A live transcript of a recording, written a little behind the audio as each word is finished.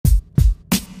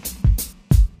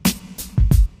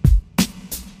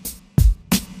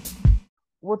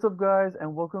What's up, guys,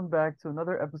 and welcome back to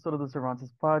another episode of the Cervantes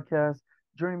podcast.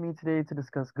 Joining me today to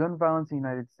discuss gun violence in the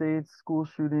United States, school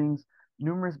shootings,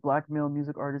 numerous black male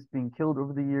music artists being killed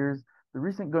over the years, the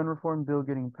recent gun reform bill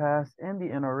getting passed, and the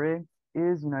NRA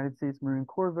is United States Marine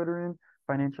Corps veteran,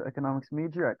 financial economics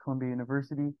major at Columbia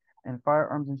University, and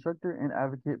firearms instructor and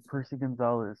advocate Percy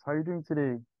Gonzalez. How are you doing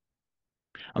today?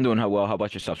 I'm doing well. How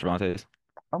about yourself, Cervantes?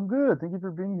 I'm good. Thank you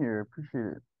for being here.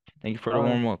 Appreciate it. Thank you for the Uh,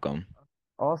 warm welcome.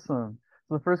 Awesome.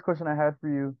 So the first question I had for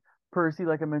you, Percy,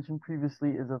 like I mentioned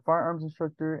previously, is a firearms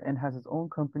instructor and has his own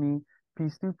company,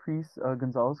 Peace Through Priest,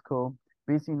 Gonzalez Co.,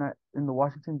 based in the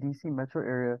Washington, D.C. metro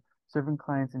area, serving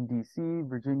clients in D.C.,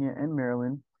 Virginia, and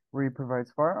Maryland, where he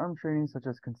provides firearm training such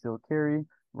as concealed carry,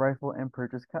 rifle, and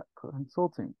purchase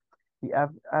consulting. He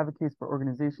advocates for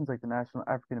organizations like the National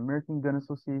African American Gun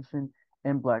Association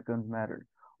and Black Guns Matter.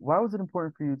 Why was it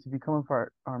important for you to become a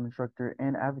firearm instructor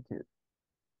and advocate?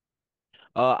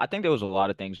 I think there was a lot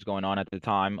of things going on at the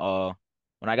time.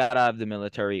 When I got out of the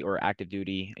military or active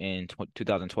duty in tw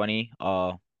 2020,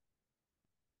 COVID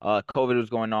was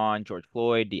going on, George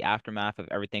Floyd, the aftermath of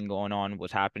everything going on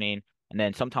was happening. And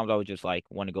then sometimes I would just like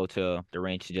want to go to the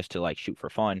range just to like shoot for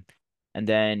fun. And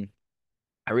then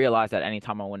I realized that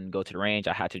anytime I wanted to go to the range,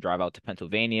 I had to drive out to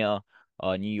Pennsylvania.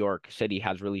 New York City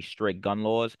has really strict gun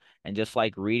laws, and just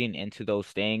like reading into those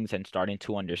things and starting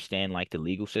to understand like the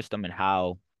legal system and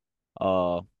how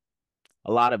uh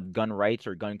a lot of gun rights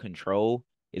or gun control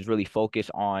is really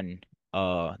focused on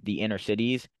the inner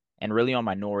cities and really on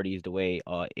minorities the way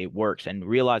it works and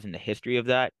realizing the history of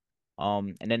that.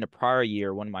 And then the prior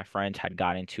year, one of my friends had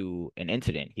got into an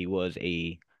incident. He was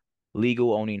a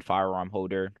legal owning firearm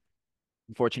holder.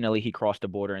 Unfortunately, he crossed the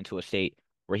border into a state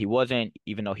where he wasn't,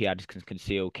 even though he had his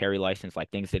concealed carry license, like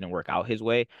things didn't work out his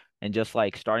way. And just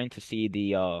like starting to see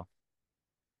the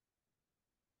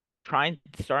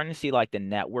starting to see like the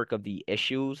network of the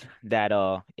issues that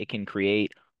it can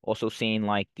create. Also seeing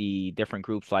like the different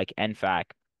groups like NFAC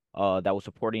that was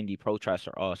supporting the protests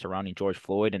surrounding George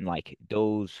Floyd and like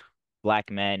those black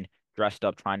men dressed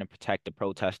up trying to protect the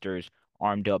protesters,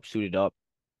 armed up, suited up.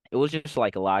 It was just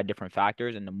like a lot of different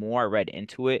factors, and the more I read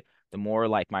into it, the more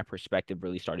like my perspective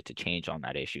really started to change on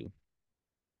that issue.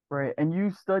 Right. And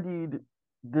you studied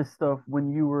this stuff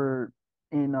when you were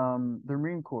in the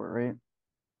Marine Corps, right?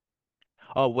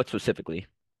 Oh, what specifically?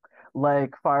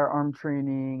 Like firearm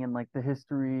training and like the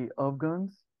history of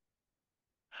guns.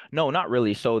 No, not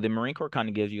really. So the Marine Corps kind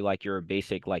of gives you like your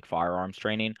basic like firearms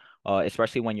training,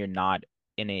 especially when you're not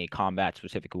in a combat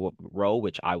specific role,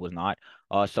 which I was not.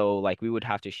 So like we would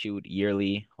have to shoot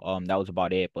yearly. That was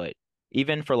about it. But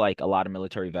even for like a lot of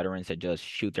military veterans that just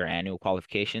shoot their annual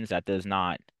qualifications, that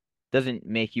doesn't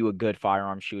make you a good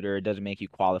firearm shooter. It doesn't make you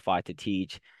qualified to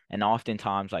teach. And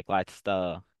oftentimes like that's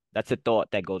the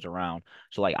thought that goes around.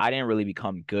 So like I didn't really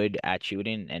become good at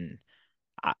shooting and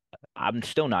I, I'm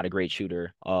still not a great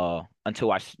shooter.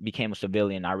 Until became a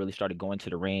civilian, I really started going to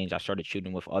the range. I started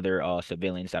shooting with other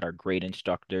civilians that are great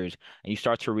instructors, and you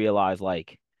start to realize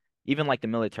like even like the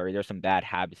military, there's some bad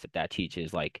habits that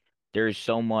teaches. Like there's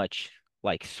so much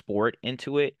like sport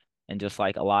into it, and just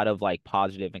like a lot of like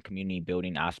positive and community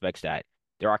building aspects that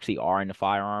there actually are in the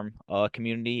firearm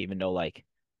community, even though like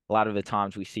a lot of the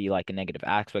times we see like a negative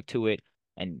aspect to it.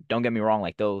 And don't get me wrong,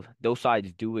 like those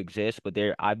sides do exist, but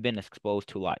there I've been exposed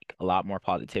to like a lot more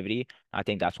positivity. I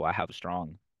think that's why I have a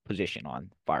strong position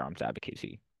on firearms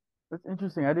advocacy. That's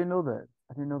interesting. I didn't know that.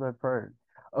 I didn't know that part.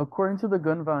 According to the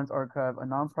Gun Violence Archive, a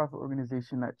nonprofit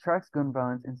organization that tracks gun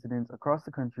violence incidents across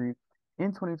the country,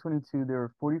 in 2022, there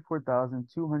were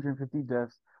 44,250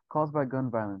 deaths caused by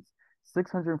gun violence.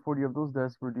 640 of those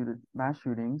deaths were due to mass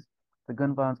shootings. The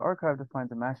Gun Violence Archive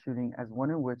defines a mass shooting as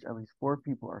one in which at least four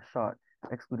people are shot,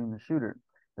 excluding the shooter.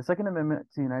 The Second Amendment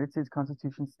to the United States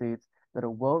Constitution states that a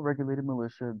well-regulated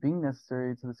militia, being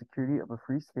necessary to the security of a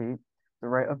free state, the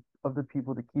right of the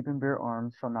people to keep and bear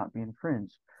arms shall not be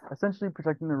infringed, essentially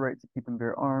protecting the right to keep and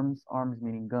bear arms, arms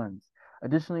meaning guns.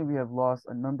 Additionally, we have lost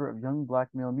a number of young black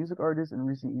male music artists in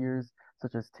recent years,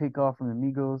 such as Takeoff from the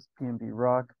Migos, PNB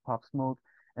Rock, Pop Smoke,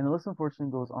 and the list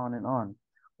unfortunately goes on and on.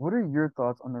 What are your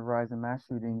thoughts on the rise in mass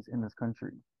shootings in this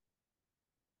country?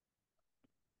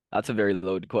 That's a very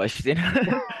loaded question.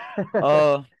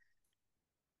 Uh,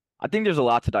 I think there's a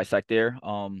lot to dissect there.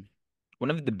 One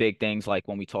of the big things, like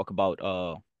when we talk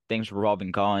about things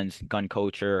revolving guns, gun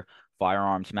culture,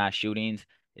 firearms, mass shootings,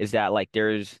 is that like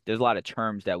there's a lot of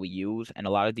terms that we use, and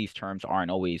a lot of these terms aren't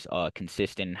always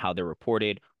consistent in how they're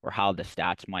reported or how the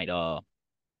stats might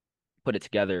put it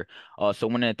together. So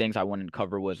one of the things I wanted to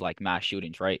cover was like mass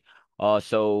shootings, right?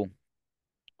 So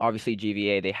obviously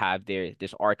GVA they have their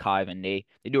this archive and they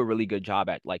do a really good job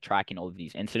at like tracking all of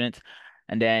these incidents.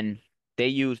 And then they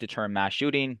use the term mass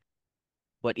shooting,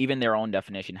 but even their own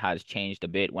definition has changed a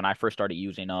bit. When I first started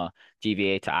using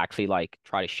GVA to actually like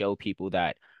try to show people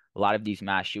that a lot of these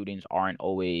mass shootings aren't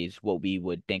always what we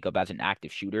would think of as an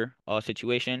active shooter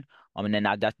situation. And then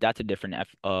that's a different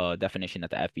definition that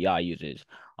the FBI uses.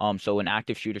 So an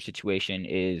active shooter situation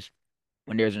is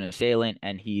when there's an assailant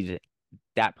and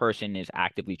that person is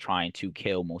actively trying to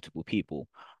kill multiple people.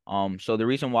 So the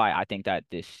reason why I think that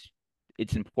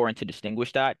it's important to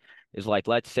distinguish that is like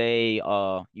let's say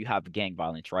you have gang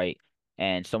violence, right?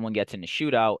 And someone gets in a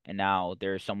shootout and now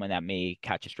there's someone that may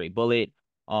catch a stray bullet,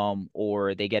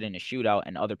 or they get in a shootout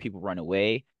and other people run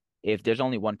away. If there's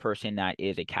only one person that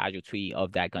is a casualty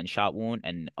of that gunshot wound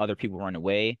and other people run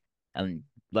away, and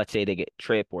let's say they get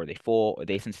tripped or they fall or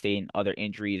they sustain other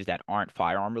injuries that aren't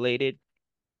firearm related,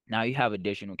 now you have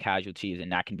additional casualties,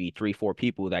 and that can be three, four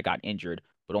people that got injured,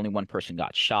 but only one person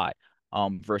got shot.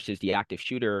 Versus the active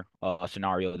shooter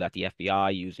scenario that the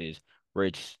FBI uses, where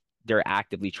they're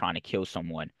actively trying to kill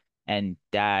someone, and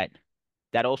that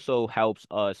also helps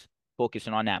us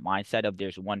focusing on that mindset of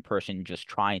there's one person just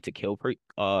trying to kill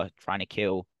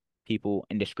people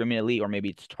indiscriminately, or maybe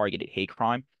it's targeted hate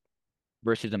crime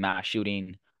versus a mass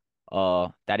shooting,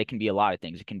 that it can be a lot of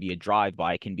things. It can be a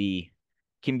drive-by, it can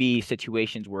be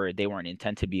situations where they weren't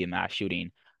intent to be a mass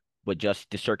shooting, but just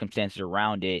the circumstances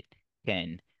around it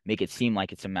can make it seem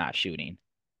like it's a mass shooting.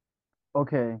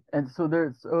 Okay, and so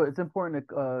it's important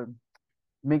to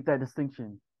make that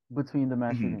distinction between the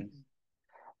mass Mhm. shootings.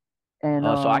 And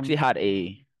So I actually had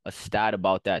a stat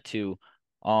about that too.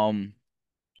 Um,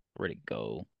 where'd it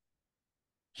go?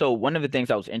 So one of the things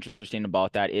that was interesting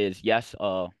about that is yes,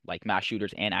 like mass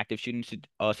shooters and active shooting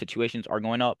situations are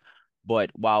going up,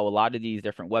 but while a lot of these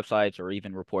different websites or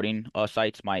even reporting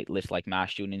sites might list like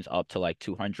mass shootings up to like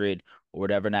 200 or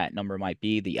whatever that number might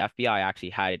be, the FBI actually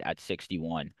had it at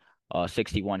 61.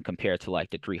 61 compared to like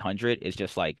the 300 is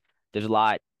just like there's a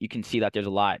lot. You can see that there's a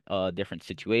lot different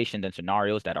situations and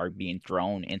scenarios that are being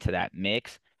thrown into that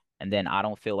mix, and then I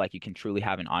don't feel like you can truly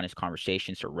have an honest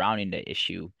conversation surrounding the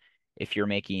issue if you're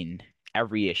making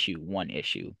every issue one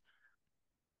issue.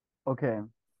 okay,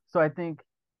 so I think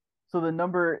so the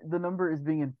number is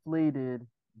being inflated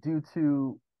due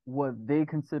to what they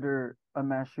consider a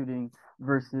mass shooting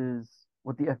versus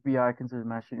what the FBI considers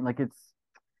mass shooting. Like it's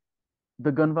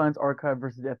the gun violence archive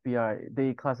versus the FBI.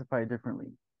 They classify it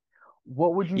differently.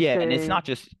 What would you Yeah, and it's say? not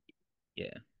just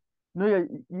yeah. No, yeah,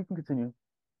 you can continue.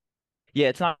 Yeah,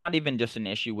 it's not even just an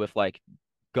issue with like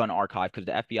gun archive because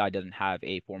the FBI doesn't have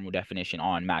a formal definition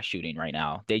on mass shooting right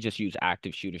now. They just use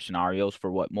active shooter scenarios for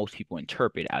what most people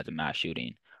interpret as a mass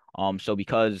shooting. So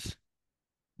because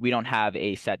we don't have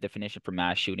a set definition for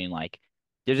mass shooting. Like,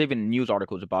 there's even news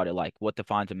articles about it, like what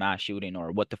defines a mass shooting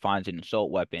or what defines an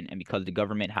assault weapon. And because the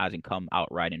government hasn't come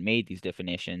outright and made these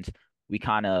definitions, we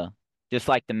kind of, just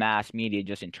like the mass media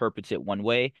just interprets it one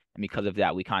way. And because of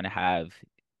that, we kind of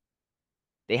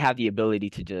they have the ability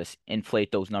to just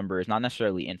inflate those numbers, not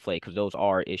necessarily inflate, because those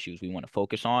are issues we want to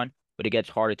focus on, but it gets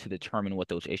harder to determine what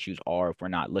those issues are if we're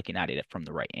not looking at it from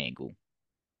the right angle.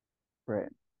 Right.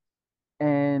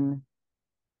 And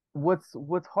what's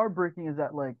heartbreaking is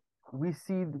that like we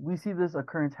see this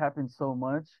occurrence happen so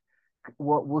much.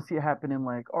 What we'll see it happen in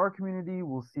like our community,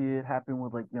 we'll see it happen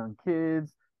with like young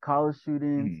kids, college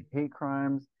students, Mhm. hate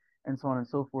crimes, and so on and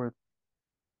so forth.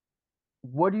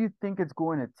 What do you think it's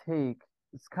going to take?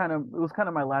 It was kind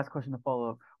of my last question to follow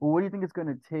up. Well, what do you think it's going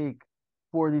to take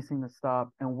for these things to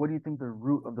stop, and what do you think the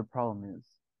root of the problem is?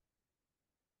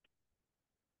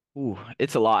 Ooh,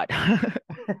 it's a lot.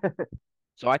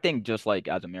 So I think just like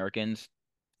as Americans,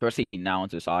 especially now in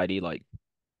society, like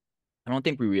I don't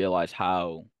think we realize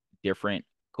how different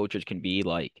cultures can be.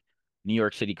 Like New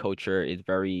York City culture is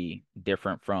very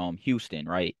different from Houston,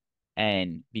 right?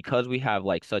 And because we have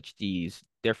like such these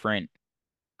different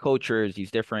cultures,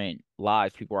 these different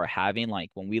lives people are having, like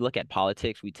when we look at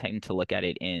politics, we tend to look at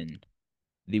it in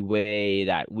the way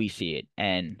that we see it.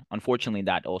 And unfortunately,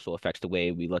 that also affects the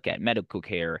way we look at medical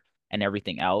care and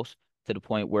everything else to the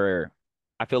point where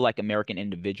I feel like American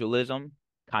individualism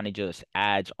kind of just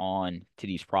adds on to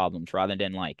these problems rather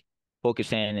than like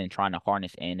focusing and trying to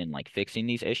harness in and like fixing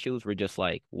these issues. We're just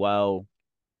like, well,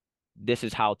 this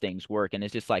is how things work. And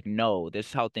it's just like, no, this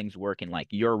is how things work in like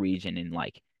your region and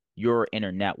like your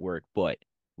inner network. But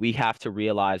we have to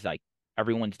realize like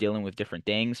everyone's dealing with different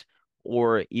things.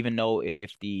 Or even though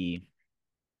if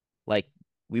like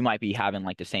we might be having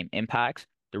like the same impacts,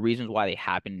 the reasons why they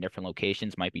happen in different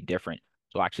locations might be different.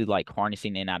 So actually like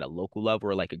harnessing in at a local level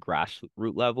or like a grassroots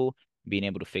level, being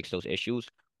able to fix those issues,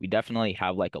 we definitely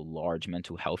have like a large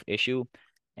mental health issue.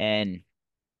 And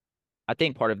I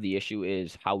think part of the issue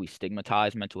is how we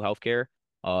stigmatize mental health care.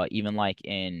 Even like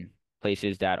in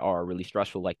places that are really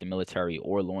stressful, like the military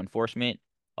or law enforcement,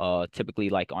 typically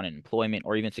like on employment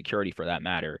or even security for that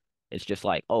matter. It's just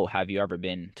like, oh, have you ever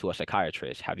been to a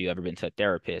psychiatrist? Have you ever been to a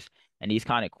therapist? And these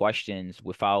kind of questions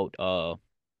without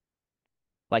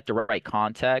like the right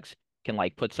context can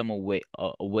like put someone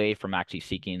away from actually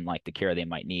seeking like the care they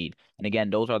might need. And again,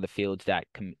 those are the fields that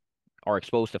are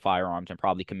exposed to firearms and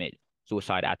probably commit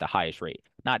suicide at the highest rate.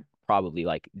 Not probably,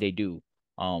 like they do.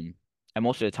 Um, and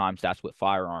most of the times that's with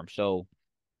firearms. So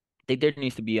I think there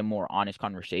needs to be a more honest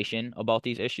conversation about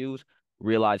these issues,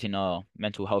 realizing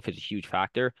mental health is a huge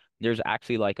factor. There's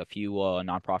actually like a few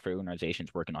nonprofit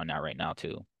organizations working on that right now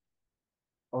too.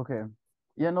 Okay.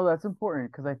 Yeah, no, that's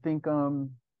important because I think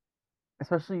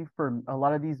especially for a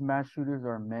lot of these mass shooters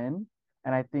are men,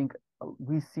 and I think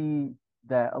we see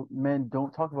that men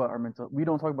don't talk about our mental we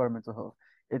don't talk about our mental health.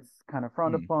 It's kind of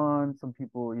frowned Hmm. upon. Some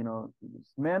people,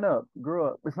 just man up, grow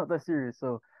up. It's not that serious.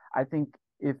 So I think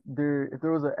if there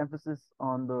was an emphasis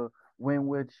on the way in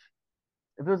which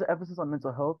if there was an emphasis on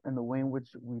mental health and the way in which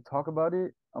we talk about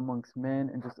it amongst men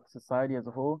and just society as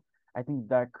a whole, I think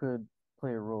that could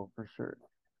play a role for sure.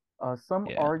 Some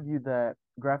Yeah. argue that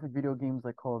graphic video games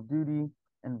like Call of Duty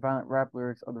and violent rap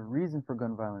lyrics are the reason for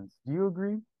gun violence. Do you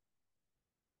agree?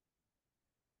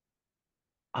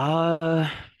 Uh,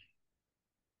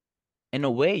 In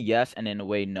a way, yes, and in a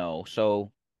way, no.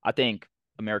 So I think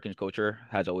American culture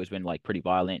has always been like pretty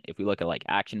violent. If we look at like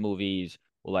action movies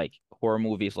or like horror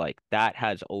movies, like that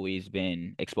has always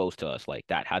been exposed to us. Like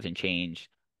that hasn't changed.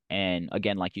 And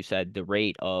again, like you said, the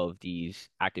rate of these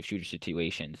active shooter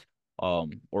situations,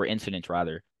 or incidents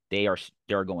rather, they are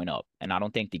going up. And I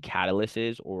don't think the catalyst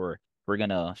is, or we're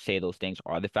gonna say those things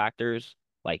are the factors.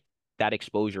 Like that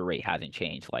exposure rate hasn't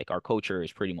changed. Like our culture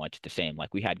is pretty much the same.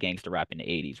 Like we had gangster rap in the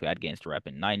 80s, we had gangster rap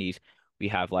in the 90s, we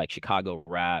have like Chicago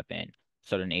rap and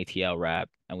Southern ATL rap,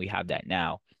 and we have that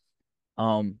now.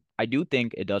 I do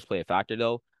think it does play a factor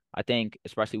though. I think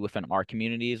especially within our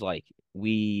communities, like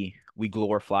we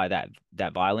glorify that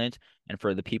violence, and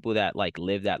for the people that like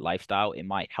live that lifestyle, it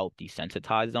might help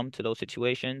desensitize them to those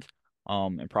situations,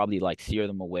 and probably like steer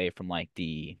them away from like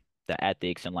the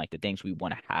ethics and like the things we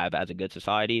want to have as a good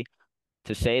society.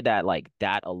 To say that like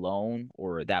that alone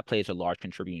or that plays a large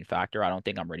contributing factor, I don't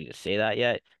think I'm ready to say that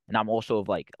yet. And I'm also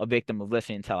like a victim of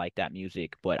listening to like that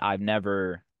music, but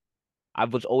I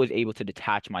was always able to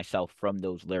detach myself from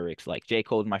those lyrics. Like J.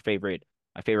 Cole's my favorite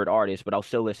artist, but I'll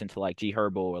still listen to like G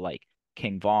Herbo or like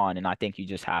King Von, and I think you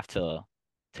just have to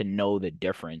know the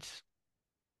difference.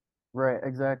 Right,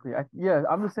 exactly. Yeah,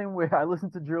 I'm the same way. I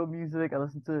listen to drill music, I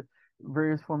listen to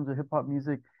various forms of hip hop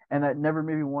music, and that never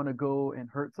made me want to go and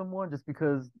hurt someone just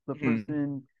because the Mhm.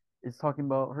 person is talking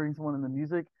about hurting someone in the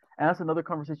music. And that's another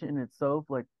conversation in itself,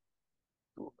 like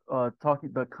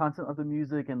talking the content of the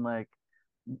music and like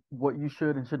what you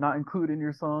should and should not include in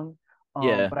your song. Um,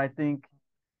 Yeah, but I think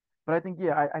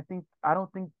yeah, I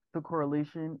don't think the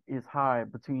correlation is high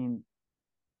between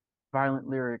violent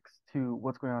lyrics to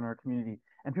what's going on in our community.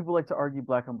 And people like to argue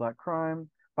black on black crime,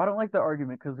 but I don't like that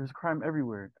argument because there's crime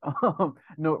everywhere.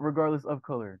 No, regardless of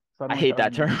color. So I I don't like the hate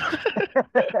that term.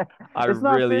 argument. I It's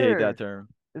not really hate that fair. term.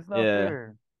 It's not Yeah.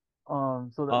 fair.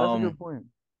 So that's a good Um, point.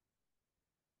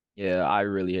 yeah, I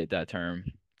really hate that term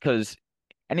because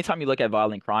anytime you look at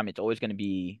violent crime, it's always going to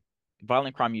be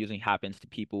violent crime usually happens to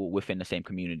people within the same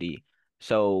community.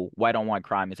 So white on white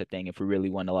crime is a thing if we really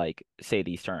want to like say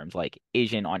these terms. Like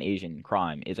Asian on Asian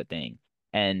crime is a thing.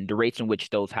 And the rates in which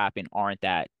those happen aren't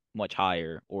that much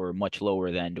higher or much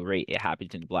lower than the rate it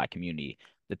happens in the black community.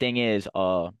 The thing is,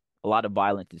 a lot of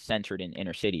violence is centered in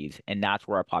inner cities, and that's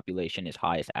where our population is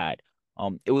highest at.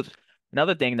 It was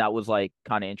another thing that was like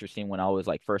kind of interesting when I was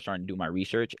like first starting to do my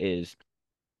research is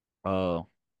uh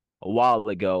a while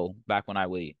ago, back when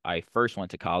I first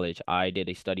went to college, I did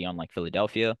a study on like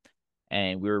Philadelphia,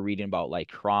 and we were reading about like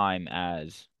crime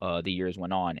as the years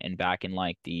went on. And back in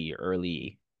like the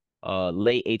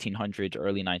late 1800s,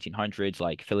 early 1900s,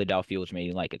 like Philadelphia was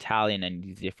made like Italian and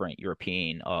these different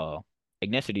European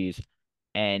ethnicities,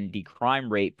 and the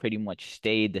crime rate pretty much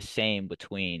stayed the same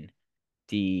between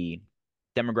the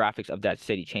demographics of that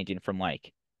city changing from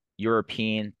like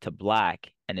European to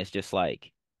black, and it's just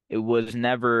like it was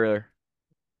never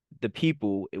the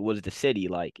people, it was the city.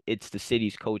 Like it's the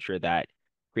city's culture that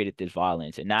created this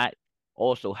violence. And that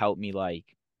also helped me like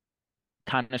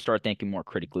kind of start thinking more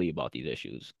critically about these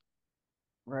issues.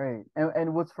 Right.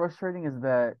 And what's frustrating is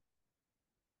that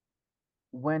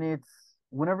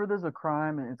whenever there's a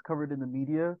crime and it's covered in the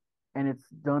media and it's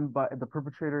done by the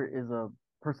perpetrator is a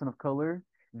person of color,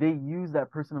 they use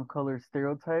that person of color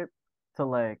stereotype to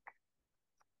like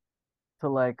to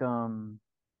like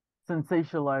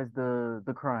sensationalize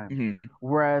the crime. Hmm.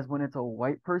 Whereas when it's a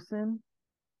white person,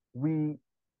 we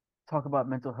talk about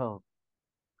mental health.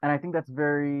 And I think that's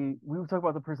very, we would talk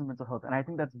about the person's mental health. And I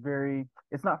think that's very,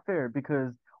 it's not fair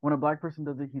because when a black person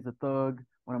does it, he's a thug.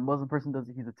 When a Muslim person does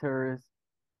it, he's a terrorist.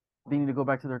 They need to go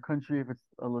back to their country if it's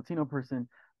a Latino person.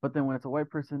 But then when it's a white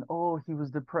person, oh, he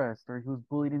was depressed or he was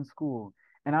bullied in school.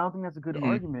 And I don't think that's a good Hmm.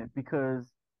 argument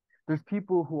because there's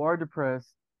people who are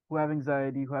depressed, who have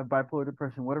anxiety, who have bipolar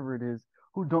depression, whatever it is,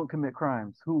 who don't commit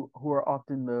crimes, who are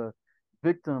often the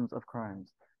victims of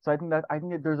crimes. So I think that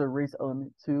there's a race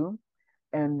element too.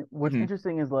 And what's Hmm.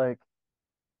 interesting is like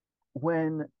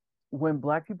when when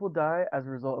black people die as a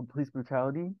result of police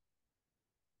brutality,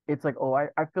 it's like, oh, I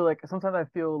feel like sometimes I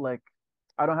feel like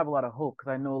I don't have a lot of hope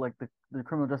because I know like the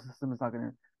criminal justice system is not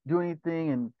gonna do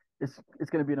anything and it's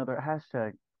gonna be another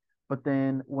hashtag. But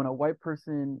then when a white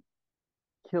person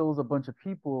kills a bunch of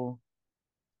people,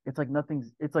 it's like nothing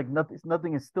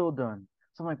is still done.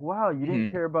 So I'm like, wow, you didn't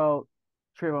Hmm. care about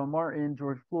Trayvon Martin,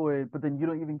 George Floyd, but then you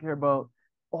don't even care about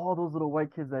all those little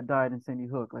white kids that died in Sandy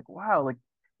Hook. Like, wow, like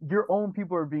your own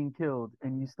people are being killed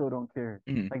and you still don't care.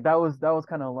 Hmm. Like that was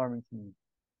kind of alarming to me.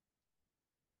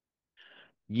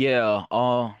 Yeah,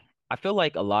 I feel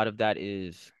like a lot of that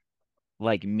is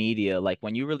like media. Like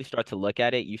when you really start to look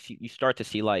at it, you start to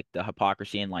see like the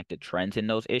hypocrisy and like the trends in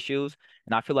those issues.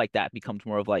 And I feel like that becomes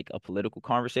more of like a political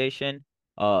conversation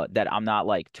that I'm not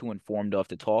like too informed of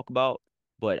to talk about.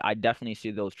 But I definitely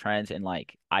see those trends and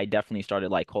like I definitely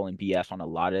started like calling BS on a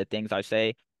lot of the things I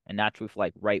say. And that's with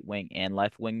like right wing and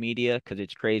left wing media because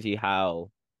it's crazy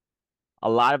how a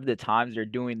lot of the times they're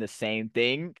doing the same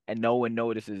thing and no one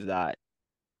notices that.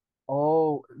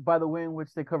 Oh, by the way in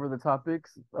which they cover the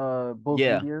topics, both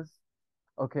Yeah. medias.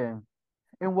 Okay.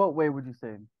 In what way would you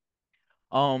say?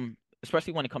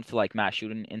 Especially when it comes to like mass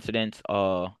shooting incidents,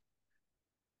 uh,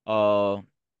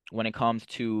 when it comes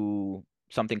to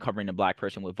something covering a black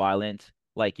person with violence,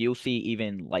 like you'll see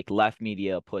even like left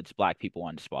media puts black people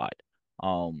on the spot,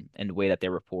 and the way that they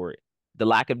report. The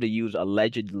lack of the use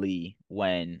allegedly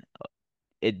when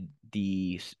it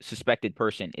the suspected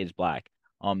person is black.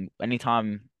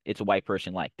 Anytime it's a white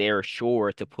person, like they're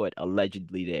sure to put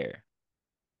allegedly there.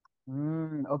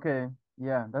 Okay.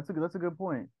 Yeah, that's a good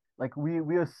point. Like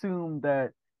we assume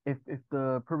that if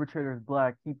the perpetrator is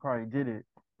black, he probably did it.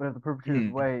 But if the perpetrator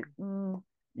is Mhm. white,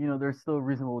 there's still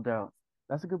reasonable doubt.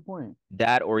 That's a good point.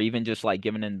 That or even just like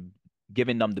giving them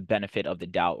the benefit of the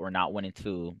doubt or not wanting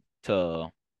to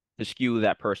to skew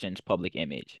that person's public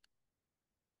image.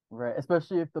 Right.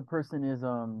 Especially if the person is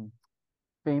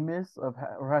famous or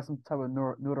has some type of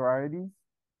notoriety.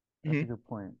 That's a Hmm. good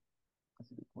point.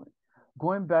 That's a good point.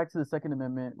 Going back to the Second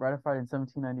Amendment, ratified in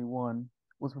 1791,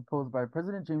 was proposed by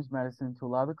President James Madison to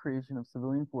allow the creation of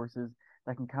civilian forces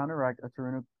that can counteract a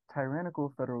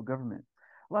tyrannical federal government.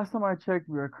 Last time I checked,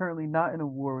 we are currently not in a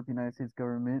war with the United States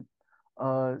government.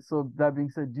 So that being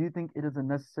said, do you think it is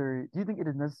necessary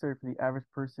for the average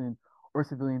person or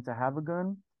civilian to have a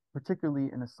gun,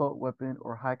 particularly an assault weapon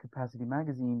or high capacity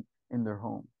magazine in their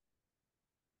home?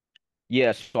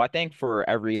 Yeah, so I think for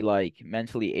every like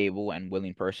mentally able and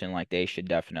willing person, like they should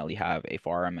definitely have a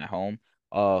firearm at home.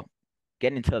 Uh,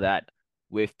 getting into that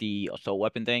with the assault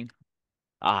weapon thing.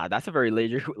 That's a very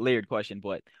layered question,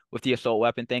 but with the assault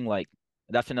weapon thing, like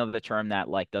that's another term that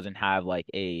like doesn't have like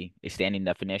a standing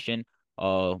definition.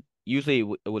 Usually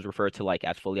it was referred to like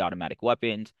as fully automatic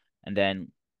weapons, and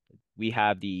then we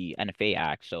have the NFA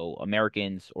Act. So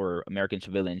Americans or American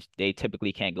civilians, they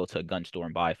typically can't go to a gun store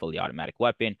and buy a fully automatic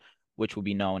weapon, which would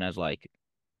be known as like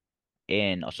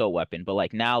an assault weapon. But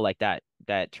like now, like that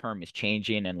term is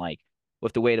changing, and like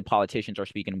with the way the politicians are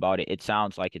speaking about it, it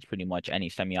sounds like it's pretty much any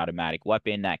semi-automatic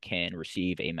weapon that can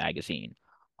receive a magazine.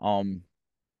 Um,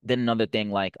 then another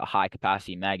thing like a high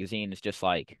capacity magazine is just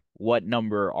like what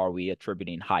number are we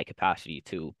attributing high capacity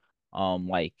to?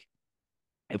 Like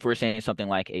if we're saying something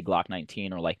like a Glock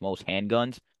 19 or like most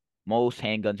handguns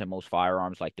and most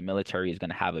firearms, like the military is going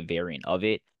to have a variant of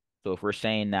it. So if we're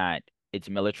saying that it's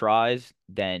militarized,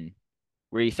 then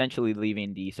we're essentially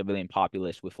leaving the civilian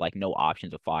populace with like no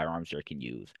options of firearms they can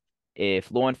use.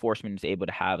 If law enforcement is able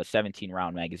to have a 17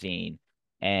 round magazine,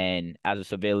 and as a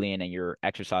civilian and you're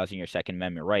exercising your Second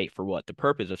Amendment right for what the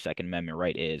purpose of Second Amendment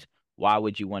right is, why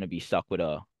would you want to be stuck with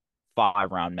a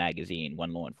 5 round magazine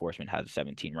when law enforcement has a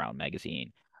 17 round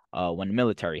magazine? When the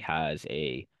military has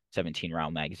a 17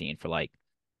 round magazine for like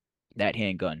that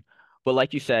handgun. But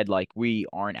like you said, like we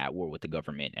aren't at war with the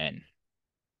government, and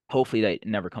hopefully that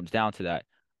never comes down to that.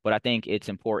 But I think it's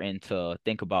important to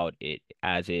think about it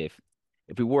as if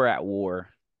we were at war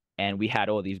and we had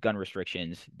all these gun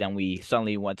restrictions, then we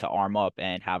suddenly want to arm up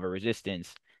and have a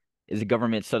resistance. Is the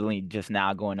government suddenly just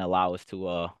now going to allow us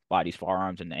to buy these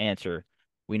firearms? And the answer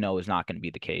we know is not going to be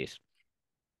the case.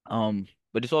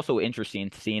 But it's also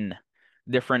interesting seeing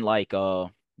different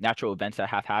natural events that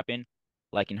have happened.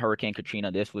 Like in Hurricane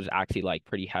Katrina, this was actually like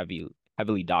pretty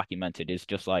heavily documented. It's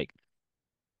just like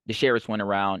the sheriffs went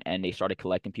around and they started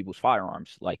collecting people's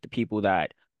firearms. Like the people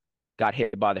that got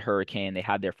hit by the hurricane, they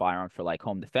had their firearms for like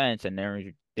home defense, and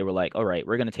they were like, "All right,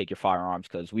 we're gonna take your firearms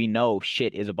because we know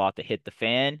shit is about to hit the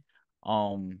fan."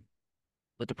 Um,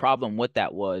 but the problem with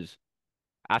that was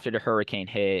after the hurricane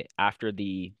hit, after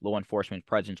the law enforcement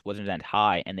presence wasn't that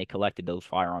high, and they collected those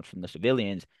firearms from the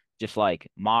civilians, just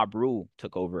like mob rule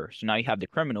took over. So now you have the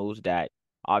criminals that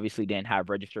obviously didn't have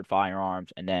registered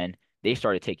firearms, and then they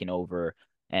started taking over,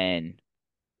 and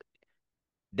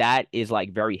that is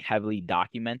like very heavily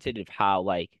documented of how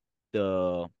like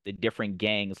the different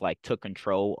gangs like took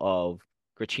control of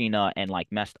Katrina and like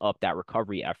messed up that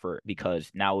recovery effort because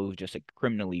now it was just a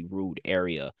criminally rude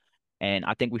area. And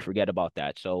I think we forget about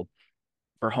that. So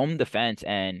for home defense,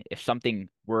 and if something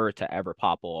were to ever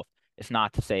pop off, it's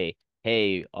not to say,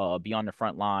 hey, be on the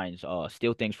front lines,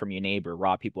 steal things from your neighbor,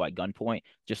 rob people at gunpoint.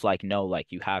 Just like no, like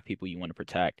you have people you want to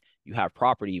protect, you have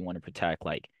property you want to protect.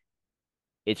 Like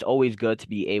it's always good to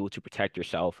be able to protect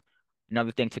yourself.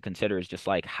 Another thing to consider is just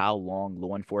like how long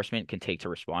law enforcement can take to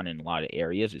respond in a lot of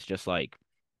areas. It's just like,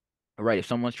 all right, if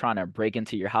someone's trying to break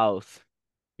into your house,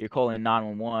 you're calling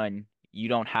 911, you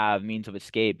don't have means of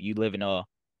escape, you live in a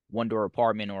one-door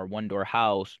apartment or a one-door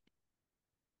house.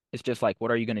 It's just like, what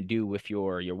are you going to do with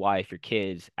your wife, your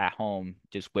kids at home,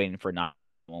 just waiting for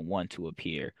 911 to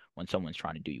appear when someone's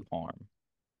trying to do you harm?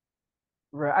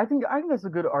 Right. I think that's a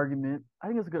good argument. I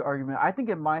think it's a good argument. I think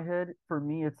in my head, for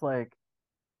me, it's like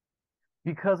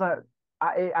because I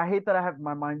hate that I have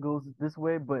my mind goes this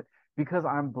way, but because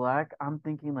I'm black, I'm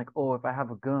thinking like, oh, if I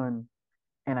have a gun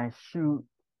and I shoot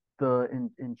the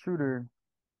intruder,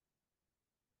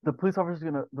 the police are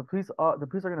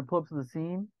gonna pull up to the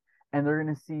scene and they're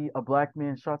gonna see a black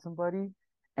man shot somebody,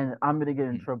 and I'm gonna get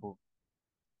in Mhm. trouble,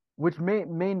 which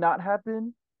may not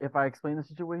happen if I explain the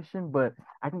situation, but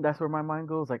I think that's where my mind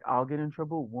goes. Like I'll get in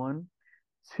trouble. One,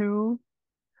 two.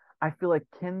 I feel like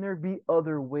can there be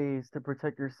other ways to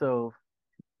protect yourself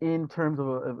in terms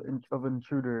of an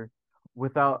intruder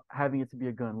without having it to be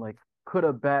a gun? Like, could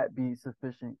a bat be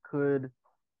sufficient? Could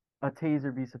a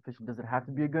taser be sufficient? Does it have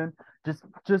to be a gun?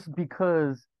 Just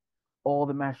because all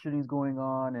the mass shootings going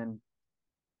on and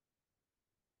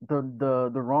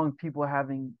the wrong people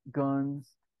having guns,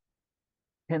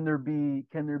 can there be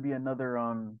another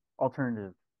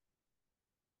alternative?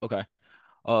 Okay.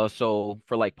 So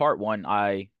for like part one,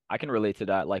 I can relate to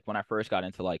that. Like when I first got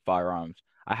into like firearms,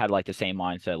 I had like the same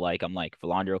mindset. Like I'm like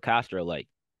Philandro Castro, like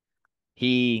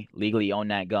he legally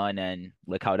owned that gun and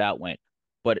look how that went.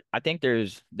 But I think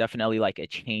there's definitely like a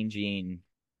changing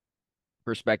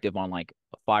perspective on like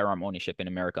firearm ownership in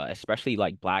America, especially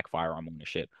like black firearm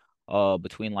ownership.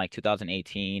 Between like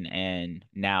 2018 and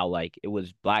now, like it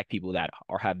was black people that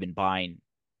are have been buying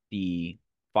the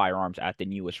firearms at the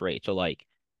newest rate. So like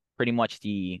pretty much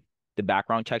the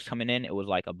background checks coming in, it was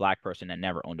like a black person that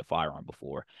never owned a firearm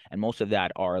before. And most of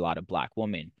that are a lot of black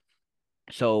women.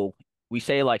 So we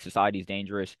say like society is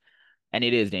dangerous, and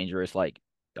it is dangerous. Like,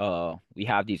 we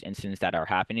have these incidents that are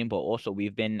happening, but also we're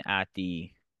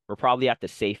probably at the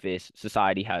safest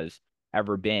society has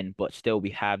ever been, but still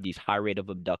we have these high rate of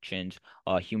abductions,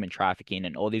 human trafficking,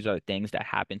 and all these other things that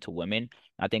happen to women.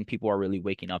 I think people are really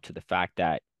waking up to the fact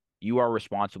that you are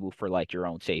responsible for like your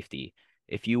own safety.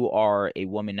 If you are a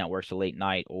woman that works a late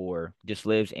night or just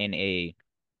lives in a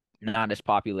not as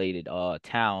populated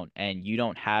town and you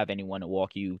don't have anyone to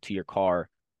walk you to your car,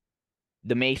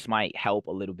 the mace might help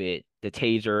a little bit. The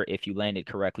taser, if you land it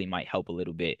correctly, might help a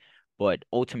little bit. But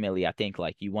ultimately, I think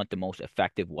like you want the most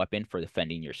effective weapon for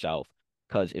defending yourself.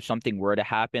 Because if something were to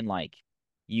happen, like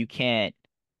you can't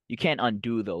you can't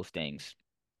undo those things.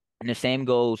 And the same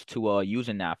goes to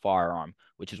using that firearm,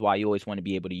 which is why you always want to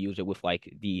be able to use it with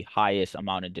like the highest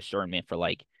amount of discernment for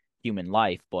like human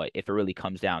life. But if it really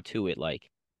comes down to it, like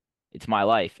it's my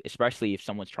life, especially if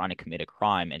someone's trying to commit a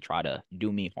crime and try to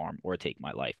do me harm or take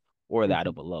my life or It's that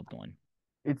of a loved one.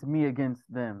 it's me against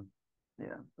them.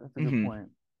 Yeah, that's a good Hmm. point.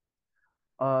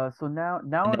 So now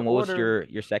And in then what was order,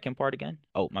 your second part again?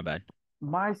 Oh, my bad.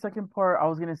 my second part, I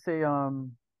was gonna say,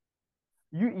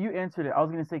 you answered it. I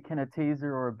was gonna say, can a taser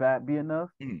or a bat be enough?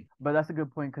 Mhm. But that's a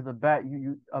good point because a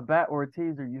bat or a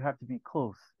taser, you have to be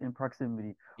close in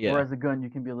proximity, Yeah. whereas a gun, you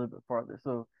can be a little bit farther.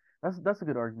 So that's a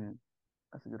good argument.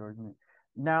 That's a good argument.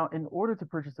 Now, in order to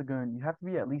purchase a gun, you have to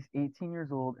be at least 18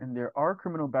 years old, and there are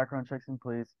criminal background checks in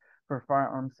place for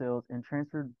firearm sales and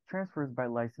transfers by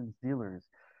licensed dealers.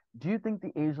 Do you think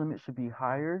the age limit should be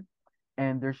higher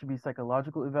and there should be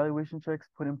psychological evaluation checks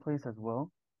put in place as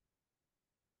well?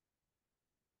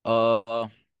 Uh,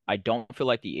 I don't feel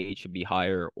like the age should be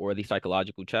higher or the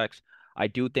psychological checks. I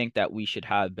do think that we should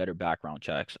have better background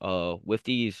checks. With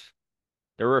these,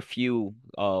 there were a few.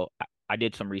 I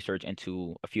did some research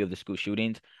into a few of the school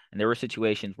shootings, and there were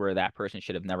situations where that person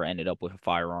should have never ended up with a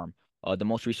firearm. The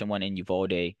most recent one in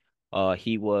Uvalde,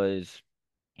 he was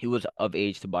of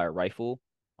age to buy a rifle.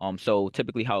 So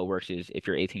typically how it works is if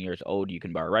you're 18 years old, you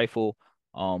can buy a rifle.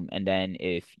 And then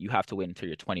if you have to wait until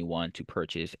you're 21 to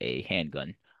purchase a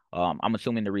handgun. I'm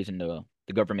assuming the reason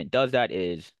the government does that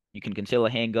is you can conceal a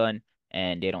handgun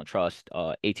and they don't trust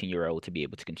 18-year-old to be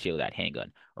able to conceal that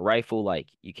handgun. A rifle, like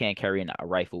you can't carry a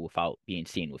rifle without being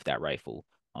seen with that rifle.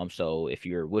 So if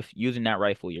you're with using that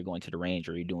rifle, you're going to the range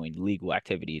or you're doing legal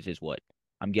activities, is what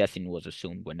I'm guessing was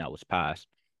assumed when that was passed.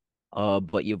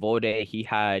 But Uvalde, he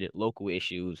had local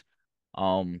issues,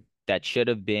 that should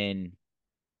have been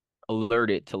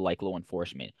alerted to like law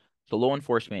enforcement. So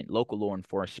local law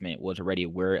enforcement was already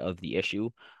aware of the issue,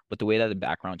 but the way that the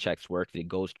background checks work, it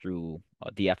goes through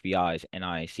the FBI's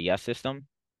NICS system,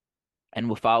 and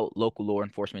without local law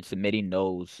enforcement submitting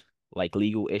those like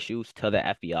legal issues to the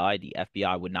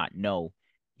FBI would not know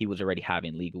he was already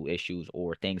having legal issues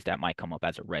or things that might come up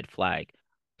as a red flag.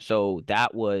 So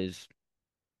that was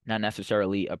not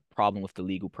necessarily a problem with the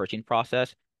legal purchasing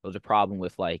process. It was a problem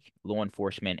with like law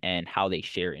enforcement and how they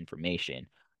share information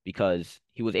because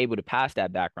he was able to pass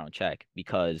that background check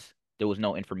because there was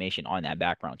no information on that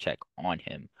background check on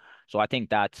him. So I think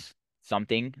that's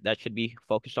something that should be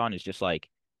focused on is just like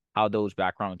how those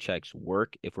background checks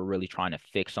work if we're really trying to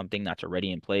fix something that's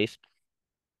already in place.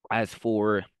 As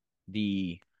for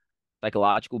the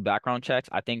psychological background checks,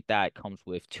 I think that comes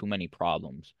with too many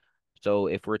problems. So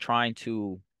if we're trying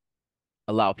to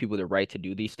allow people the right to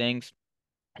do these things,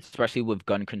 especially with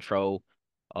gun control,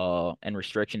 and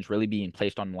restrictions really being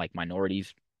placed on like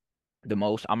minorities the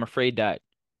most. I'm afraid that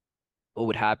what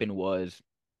would happen was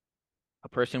a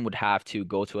person would have to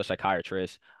go to a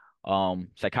psychiatrist.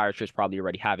 Psychiatrist probably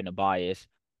already having a bias.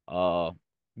 Uh,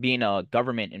 Being a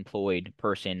government employed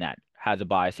person that has a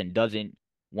bias and doesn't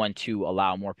want to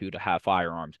allow more people to have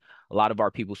firearms. A lot of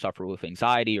our people suffer with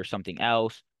anxiety or something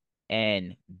else,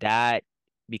 and that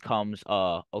becomes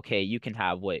okay, you can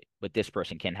have what, but this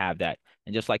person can have that.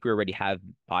 And just like we already have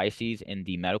biases in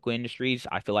the medical industries,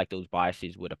 I feel like those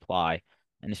biases would apply,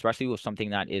 and especially with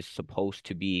something that is supposed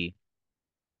to be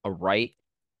a right,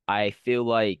 I feel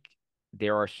like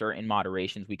there are certain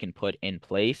moderations we can put in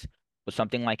place, but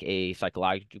something like a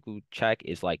psychological check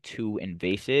is like too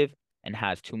invasive and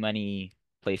has too many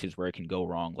places where it can go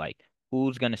wrong. Like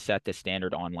who's going to set the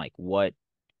standard on like what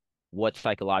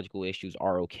psychological issues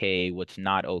are okay, what's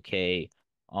not okay?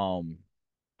 Um,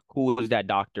 who is that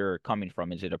doctor coming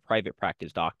from? Is it a private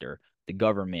practice doctor, the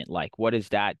government? Like what is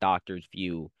that doctor's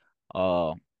view?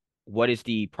 Uh, what is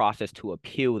the process to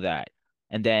appeal that?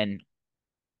 And then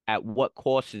at what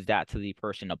cost is that to the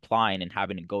person applying and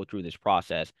having to go through this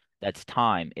process? That's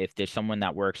time. If there's someone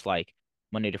that works like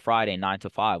Monday to Friday, 9 to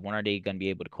 5, when are they going to be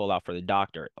able to call out for the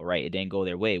doctor? All right, it didn't go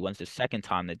their way. When's the second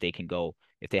time that they can go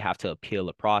if they have to appeal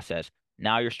the process?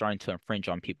 Now you're starting to infringe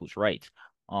on people's rights.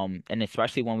 And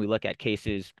especially when we look at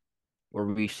cases where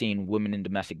we've seen women in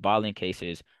domestic violence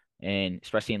cases, and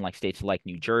especially in like states like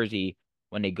New Jersey,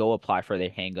 when they go apply for their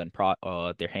handgun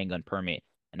permit,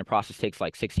 and the process takes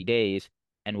like 60 days,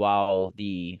 and while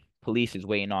the police is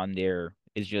waiting on their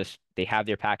is just they have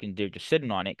their package, they're just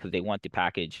sitting on it because they want the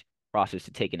package process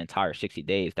to take an entire 60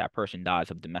 days. That person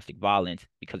dies of domestic violence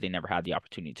because they never had the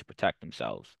opportunity to protect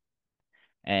themselves.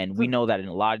 And That's we a know that in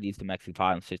a lot of these domestic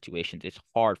violence situations, it's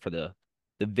hard for the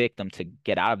victim to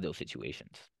get out of those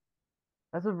situations.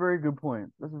 that's a very good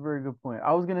point. That's a very good point.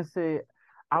 I was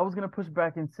gonna push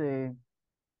back and say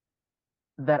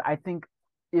that I think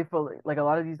if like a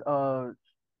lot of these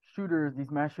shooters,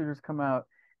 these mass shooters come out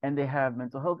and they have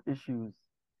mental health issues,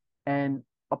 and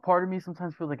a part of me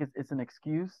sometimes feels like it's an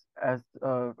excuse as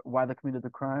why they committed the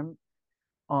crime.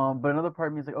 But another part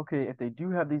of me is like, okay, if they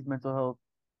do have these mental health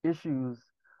issues,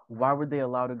 why would they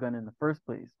allow a gun in the first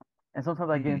place? And sometimes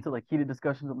I get Hmm. into like heated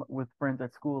discussions with friends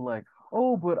at school, like,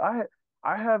 oh, but I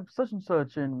have such and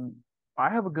such, and I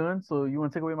have a gun, so you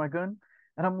want to take away my gun?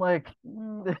 And I'm like,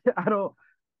 I don't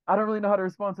really know how to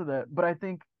respond to that. But I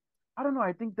don't know.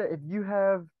 I think if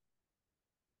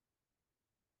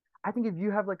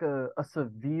you have like a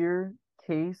severe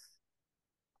case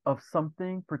of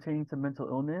something pertaining to mental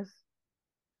illness,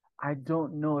 I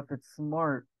don't know if it's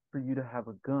smart for you to have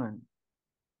a gun.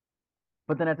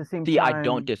 But then at the same See, I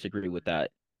don't time, disagree with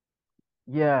that.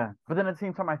 yeah. But then at the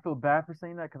same time, I feel bad for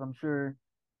saying that because I'm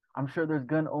sure there's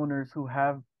gun owners who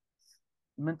have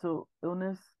mental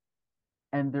illness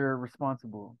and they're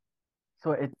responsible.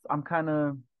 So I'm kind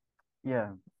of,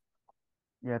 yeah,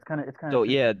 yeah. It's kind of So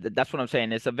yeah, tricky. that's what I'm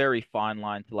saying. It's a very fine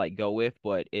line to like go with,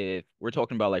 but if we're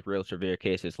talking about like real severe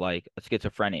cases like a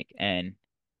schizophrenic, and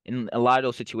in a lot of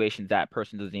those situations that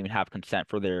person doesn't even have consent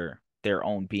for their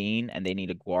own being and they need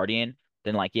a guardian,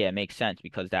 then like yeah, it makes sense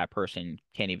because that person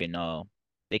can't even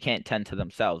they can't tend to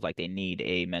themselves, like they need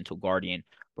a mental guardian.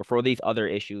 But for these other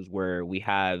issues where we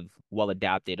have well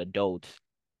adapted adults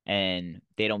and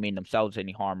they don't mean themselves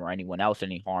any harm or anyone else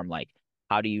any harm, like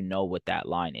how do you know what that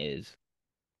line is?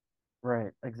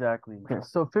 Right, exactly. Okay,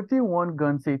 so 51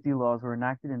 gun safety laws were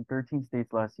enacted in 13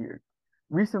 states last year.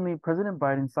 Recently, President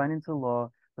Biden signed into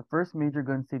law the first major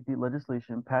gun safety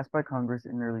legislation passed by Congress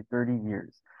in nearly 30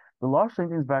 years. The law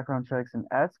strengthens background checks and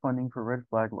adds funding for red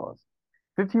flag laws.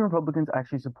 15 Republicans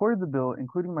actually supported the bill,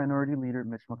 including Minority Leader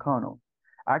Mitch McConnell.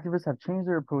 Activists have changed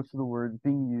their approach to the words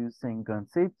being used, saying gun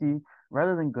safety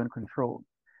rather than gun control.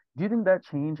 Do you think that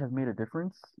change has made a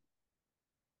difference?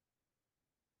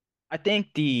 I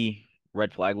think the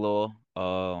red flag law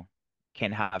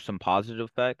can have some positive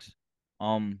effects.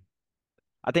 Um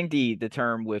I think the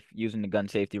term with using the gun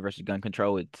safety versus gun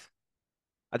control,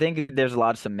 I think there's a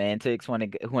lot of semantics when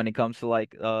it comes to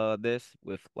like this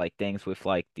with like things with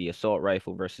like the assault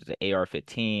rifle versus the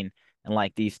AR-15 and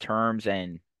like these terms.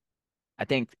 And I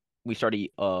think they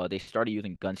started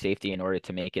using gun safety in order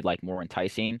to make it like more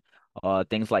enticing.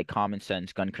 Things like common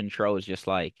sense gun control is just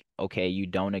like, okay, you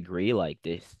don't agree, like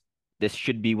this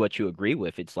should be what you agree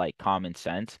with. It's like common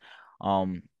sense.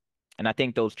 Um, and I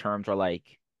think those terms are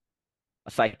like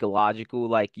a psychological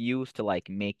like use to like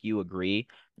make you agree.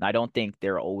 And I don't think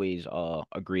they're always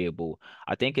agreeable.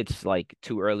 I think it's like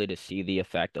too early to see the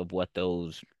effect of what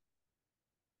those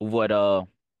what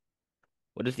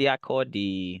what is the act called?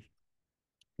 The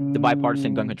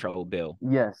bipartisan gun The control bill.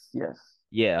 Yes, yes.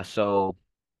 Yeah, so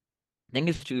I think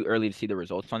it's too early to see the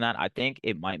results on that. I think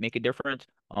it might make a difference.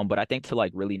 But I think to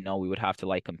like really know, we would have to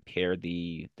like compare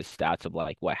the stats of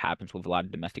like what happens with a lot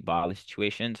of domestic violence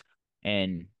situations.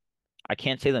 And I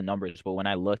can't say the numbers, but when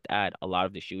I looked at a lot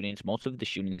of the shootings, most of the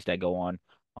shootings that go on,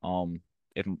 um,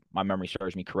 if my memory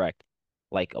serves me correct,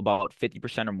 like about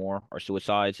 50% or more are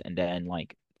suicides, and then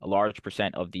like a large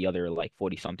percent of the other like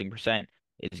 40 something percent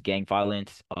is gang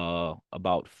violence.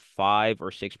 About 5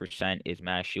 or 6% is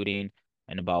mass shooting,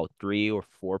 and about 3 or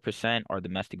 4% are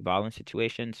domestic violence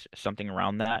situations, something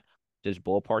around that, just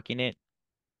ballparking it.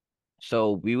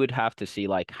 So we would have to see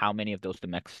like how many of those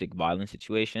domestic violence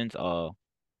situations,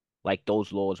 like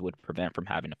those laws would prevent from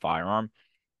having a firearm.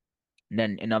 And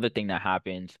then another thing that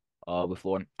happens with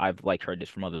I've like heard this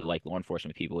from other like law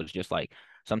enforcement people, is just like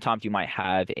sometimes you might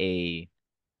have a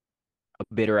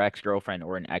bitter ex-girlfriend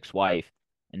or an ex-wife,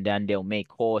 and then they'll make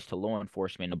calls to law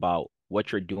enforcement about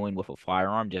what you're doing with a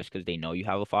firearm just because they know you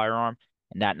have a firearm,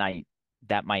 and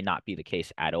that might not be the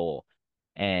case at all.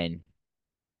 And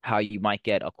how you might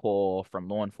get a call from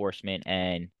law enforcement,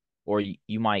 and or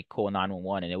you might call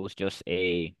 911 and it was just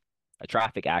a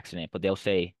traffic accident, but they'll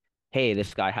say, "Hey,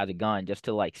 this guy has a gun," just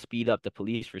to like speed up the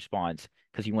police response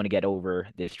because you want to get over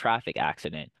this traffic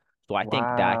accident. So I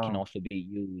think that can Wow. also be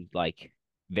used like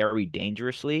very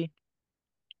dangerously,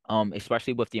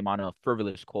 especially with the amount of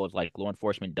frivolous calls like law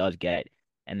enforcement does get.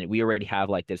 And we already have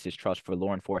like this distrust for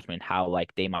law enforcement, how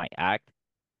like they might act.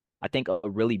 I think a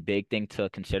really big thing to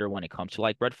consider when it comes to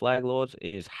like red flag laws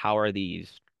is how are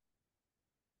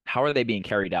they being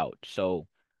carried out? So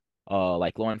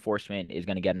like law enforcement is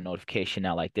going to get a notification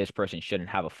that like this person shouldn't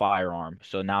have a firearm.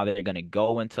 So now they're going to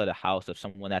go into the house of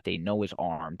someone that they know is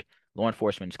armed. Law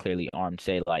enforcement is clearly armed,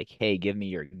 say like, "Hey, give me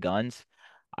your guns."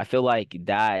 I feel like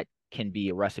that can be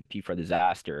a recipe for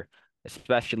disaster,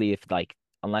 especially if like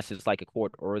unless it's like a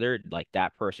court order, like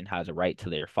that person has a right to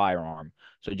their firearm.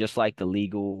 So just like the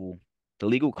legal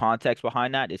context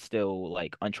behind that is still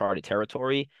like uncharted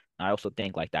territory. And I also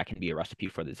think like that can be a recipe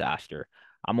for disaster.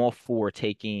 I'm all for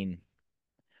taking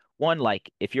one,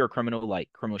 like if you're a criminal,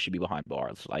 like criminals should be behind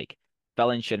bars. Like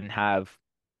felons shouldn't have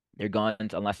their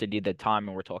guns unless they did the time,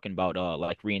 and we're talking about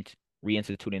like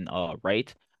reinstituting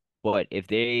rights. But if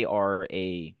they are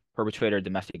a perpetrator of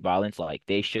domestic violence, like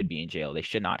they should be in jail. They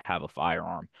should not have a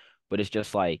firearm. But it's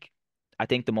just like I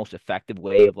think the most effective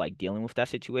way of like dealing with that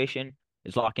situation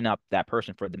is locking up that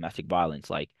person for domestic violence.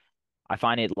 Like I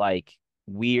find it like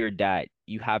weird that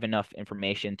you have enough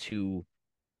information to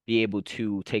be able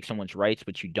to take someone's rights,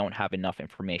 but you don't have enough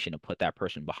information to put that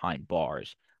person behind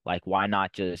bars. Like, why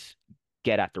not just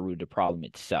get at the root of the problem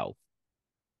itself?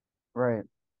 Right.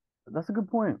 That's a good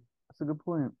point. That's a good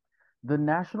point. The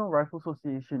National Rifle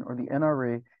Association, or the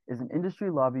NRA, is an industry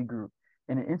lobby group.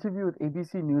 In an interview with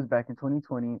ABC News back in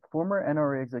 2020, former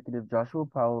NRA executive Joshua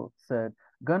Powell said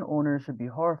gun owners should be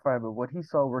horrified by what he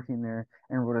saw working there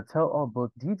and wrote a tell-all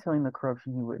book detailing the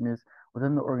corruption he witnessed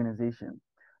within the organization.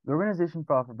 The organization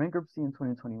filed for bankruptcy in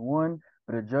 2021,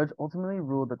 but a judge ultimately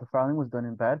ruled that the filing was done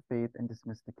in bad faith and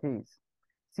dismissed the case.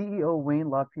 CEO Wayne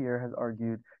LaPierre has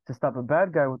argued to stop a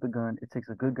bad guy with a gun, it takes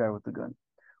a good guy with a gun.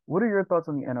 What are your thoughts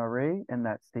on the NRA and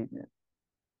that statement?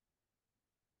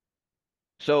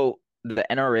 So the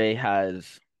NRA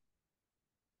has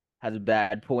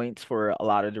bad points for a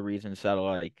lot of the reasons that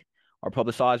are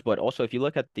publicized, but also if you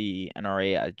look at the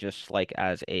NRA as just like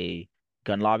as a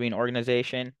gun lobbying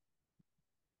organization,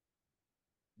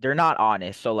 they're not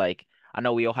honest. So like I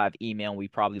know we all have email and we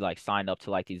probably like signed up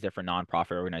to like these different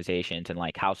nonprofit organizations and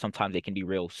like how sometimes they can be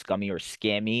real scummy or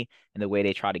scammy in the way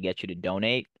they try to get you to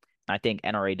donate. I think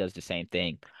NRA does the same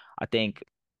thing. I think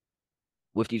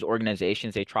with these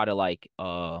organizations they try to like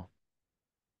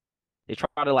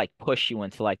push you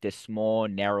into like this small,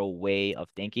 narrow way of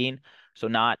thinking. So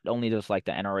not only does like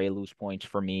the NRA lose points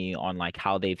for me on like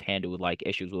how they've handled like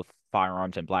issues with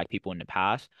firearms and black people in the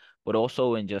past, but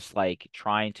also in just like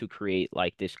trying to create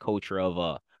like this culture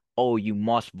of oh, you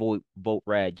must vote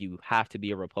red, you have to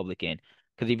be a Republican.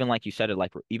 Because even like you said it,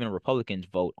 like even Republicans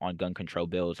vote on gun control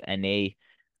bills and they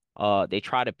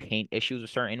try to paint issues a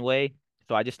certain way.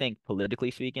 So I just think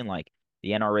politically speaking, like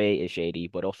the NRA is shady,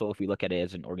 but also if we look at it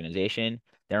as an organization,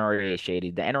 the NRA is shady.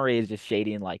 The NRA is just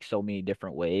shady in like so many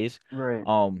different ways. Right.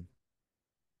 Um,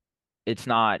 it's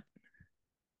not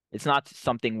it's not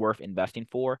something worth investing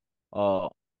for. Uh,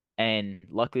 and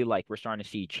luckily, like we're starting to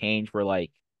see change where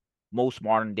like most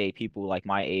modern day people like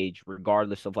my age,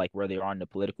 regardless of like where they are on the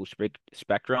political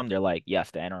spectrum, they're like,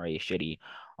 yes, the NRA is shitty.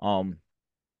 Um,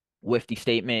 with the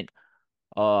statement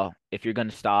if you're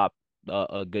gonna stop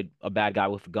a bad guy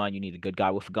with a gun, you need a good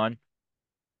guy with a gun.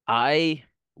 I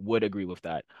would agree with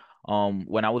that.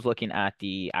 When I was looking at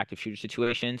the active shooter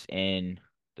situations in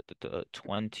the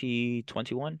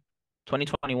 2021,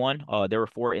 2021, there were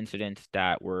four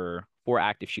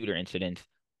active shooter incidents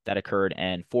that occurred,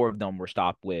 and four of them were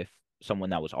stopped with someone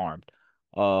that was armed.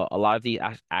 A lot of the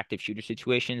active shooter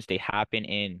situations, they happen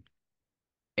in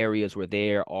areas where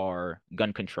there are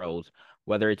gun controls,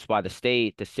 whether it's by the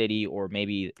state, the city, or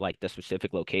maybe like the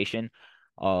specific location.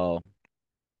 Uh,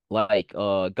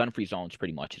 gun-free zones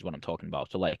pretty much is what I'm talking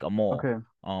about. So like a mall. Okay.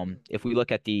 If we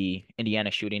look at the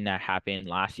Indiana shooting that happened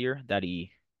last year, that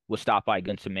he was stopped by a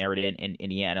Good Samaritan in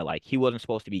Indiana, like he wasn't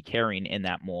supposed to be carrying in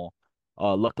that mall.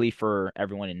 Luckily for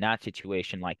everyone in that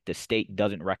situation, like the state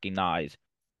doesn't recognize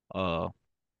uh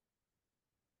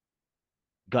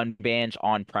gun bans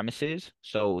on premises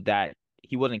so that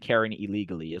he wasn't carrying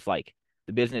illegally. It's like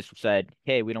the business said,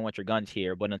 "Hey, we don't want your guns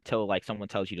here," but until like someone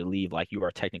tells you to leave, like you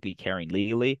are technically carrying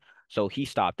legally. So he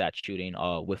stopped that shooting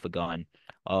with a gun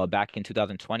back in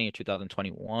 2020 or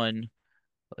 2021.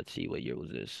 Let's see, what year was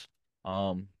this?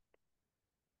 Um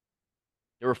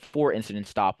there were four incidents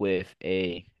stopped with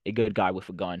a good guy with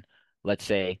a gun, let's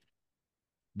say.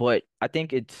 But I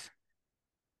think it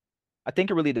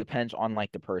really depends on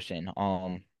like the person.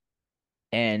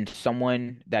 And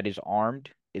someone that is armed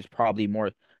is probably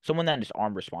more someone that is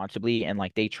armed responsibly and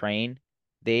like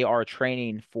they are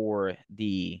training for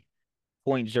the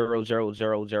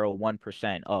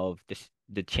 0.00001% of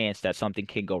the chance that something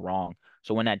can go wrong.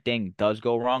 So when that thing does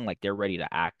go wrong, like they're ready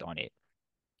to act on it.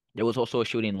 There was also a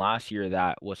shooting last year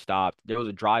that was stopped. There was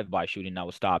a drive-by shooting that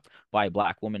was stopped by a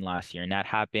black woman last year, and that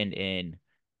happened in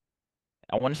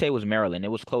I want to say it was Maryland. It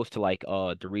was close to like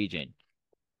the region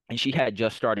and she had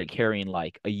just started carrying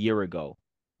like a year ago.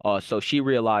 So she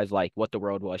realized like what the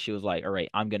world was. She was like, "All right,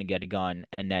 I'm gonna get a gun,"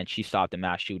 and then she stopped the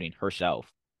mass shooting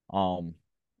herself. Um,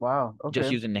 Wow. just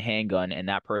Okay. using the handgun, and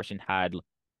that person had,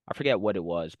 I forget what it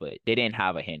was, but they didn't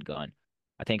have a handgun.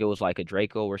 I think it was like a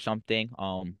Draco or something.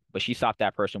 But she stopped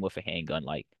that person with a handgun.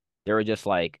 Like they were just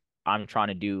like, I'm trying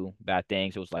to do bad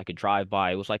things. It was like a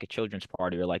drive-by. It was like a children's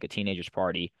party or like a teenager's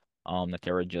party. That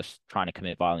they were just trying to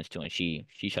commit violence to, and she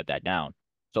shut that down.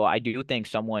 So I do think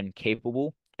someone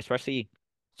capable, especially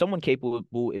someone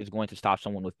capable, is going to stop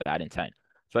someone with bad intent.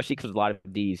 Especially because a lot of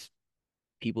these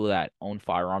people that own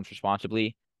firearms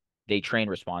responsibly, they train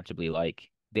responsibly. Like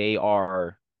they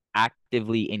are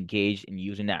actively engaged in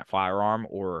using that firearm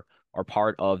or are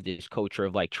part of this culture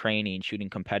of like training, shooting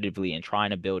competitively, and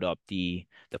trying to build up the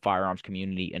firearms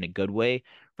community in a good way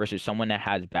versus someone that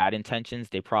has bad intentions.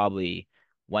 They probably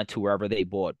went to wherever they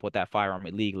bought that firearm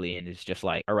illegally and it's just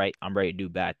like, all right, I'm ready to do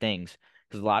bad things.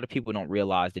 because a lot of people don't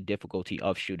realize the difficulty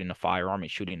of shooting a firearm and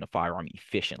shooting a firearm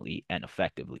efficiently and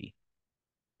effectively.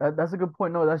 That's a good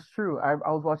point. No, that's true. I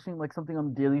was watching like something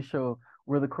on the Daily Show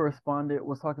where the correspondent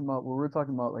was talking about where we are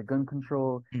talking about like gun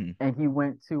control, Mhm, and he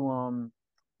went to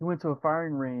a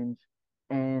firing range,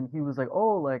 and he was like,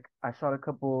 oh, like I shot a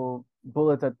couple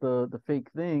bullets at the fake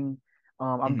thing.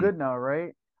 I'm mhm. good now,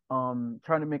 right?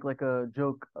 Trying to make like a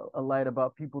joke, a light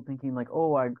about people thinking like,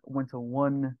 oh, I went to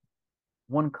one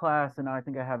class and now I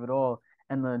think I have it all.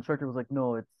 And the instructor was like,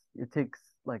 no, it takes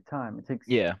like time. It takes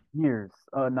Yeah. years,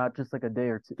 not just like a day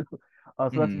or two.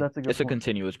 So that's a good It's a point.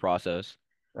 continuous process.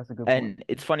 That's a good point. And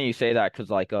it's funny you say that because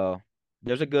like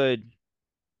there's a good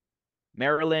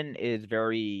Maryland is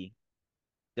very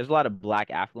there's a lot of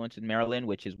black affluence in Maryland,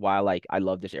 which is why like I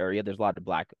love this area. There's a lot of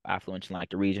black affluence in like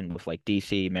the region with like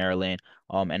DC, Maryland,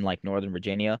 and like Northern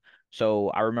Virginia. So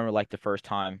I remember like the first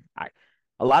time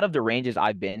a lot of the ranges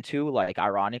I've been to, like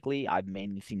ironically, I've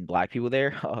mainly seen black people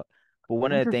there. But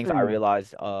one of the things I Interesting.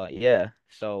 realized, yeah,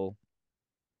 so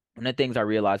one of the things I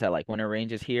realized that like when it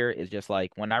ranges here is just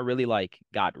like when I really like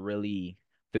got really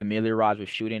familiarized with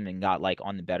shooting and got like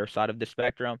on the better side of the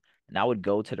spectrum, and I would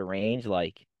go to the range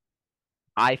like.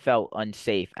 I felt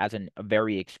unsafe as a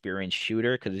very experienced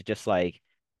shooter because it's just like,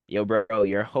 yo, bro,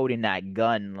 you're holding that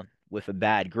gun with a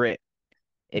bad grip.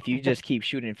 If you just keep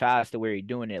shooting fast the way you're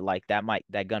doing it, like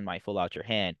that gun might fall out your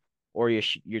hand, or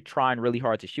you're trying really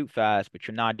hard to shoot fast, but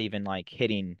you're not even like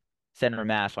hitting center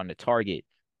mass on the target.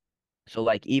 So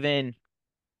like even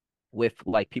with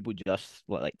like people just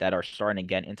like that are starting to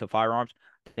get into firearms,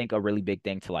 I think a really big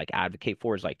thing to like advocate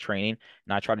for is like training.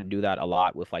 And I try to do that a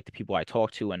lot with like the people I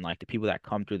talk to and like the people that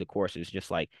come through the course is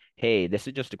just like, hey, this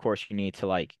is just a course you need to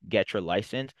like get your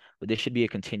license, but this should be a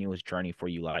continuous journey for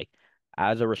you. Like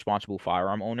as a responsible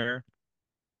firearm owner,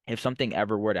 if something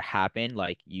ever were to happen,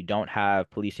 like you don't have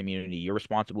police immunity, you're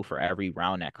responsible for every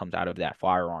round that comes out of that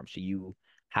firearm. So you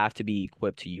have to be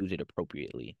equipped to use it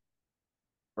appropriately.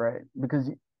 Right.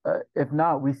 Because if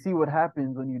not, we see what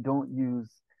happens when you don't use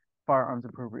firearms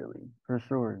appropriately, for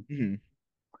sure. Mhm.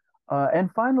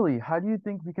 And finally, how do you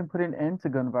think we can put an end to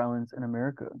gun violence in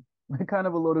America? Kind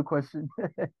of a loaded question.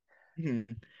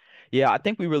 Mhm. Yeah, I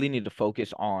think we really need to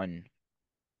focus on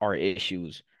our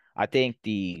issues. I think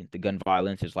the gun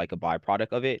violence is like a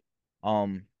byproduct of it.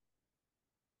 Um,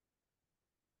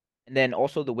 and then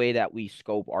also the way that we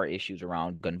scope our issues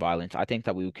around gun violence. I think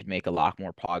that we could make a lot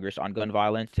more progress on gun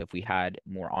violence if we had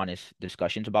more honest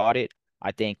discussions about it.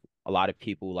 I think a lot of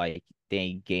people like they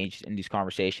engage in these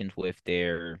conversations with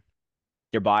their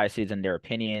biases and their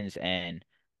opinions and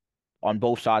on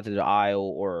both sides of the aisle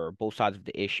or both sides of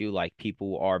the issue, like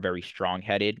people are very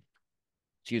strong-headed,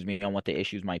 excuse me, on what the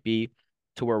issues might be,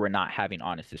 to where we're not having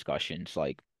honest discussions.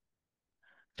 Like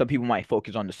some people might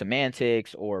focus on the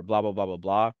semantics or blah blah blah blah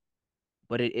blah,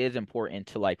 but it is important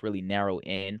to like really narrow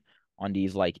in on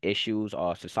these like issues,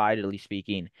 societally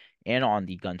speaking, and on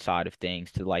the gun side of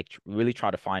things to like really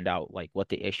try to find out like what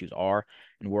the issues are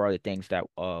and where are the things that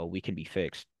we can be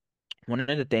fixed. One of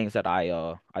the things that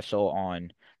I saw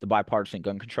on the Bipartisan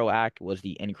Gun Control Act was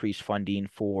the increased funding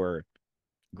for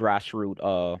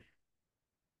grassroots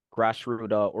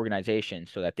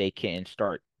organizations so that they can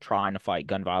start trying to fight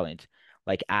gun violence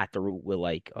like at the root with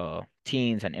like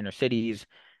teens and inner cities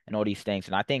and all these things.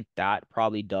 And I think that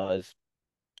probably does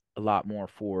a lot more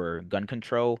for gun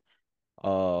control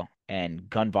and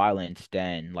gun violence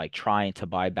than like trying to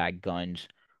buy back guns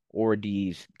or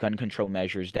these gun control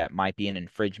measures that might be an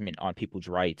infringement on people's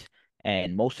rights.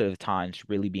 And most of the times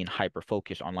really being hyper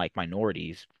focused on like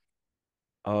minorities.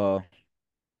 Uh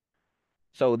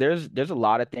So there's a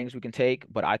lot of things we can take,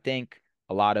 but I think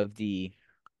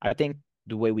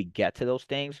the way we get to those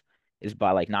things is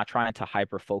by like not trying to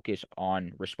hyper focus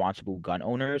on responsible gun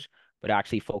owners, but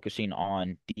actually focusing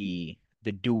on the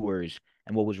doers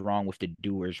and what was wrong with the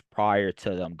doers prior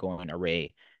to them going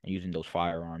array and using those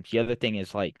firearms. The other thing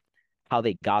is like how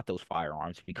they got those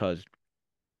firearms because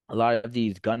a lot of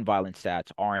these gun violence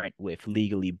stats aren't with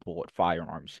legally bought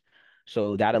firearms.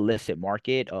 So that illicit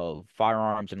market of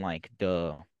firearms and like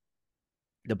the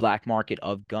black market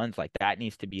of guns like that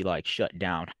needs to be like shut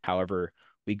down. However,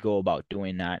 we go about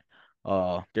doing that.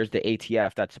 There's the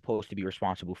ATF that's supposed to be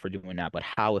responsible for doing that, but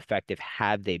how effective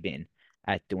have they been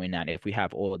at doing that if we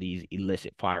have all these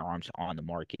illicit firearms on the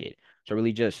market? So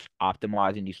really just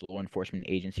optimizing these law enforcement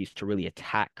agencies to really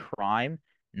attack crime,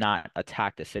 not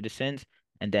attack the citizens,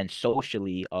 and then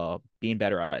socially being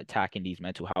better at attacking these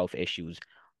mental health issues,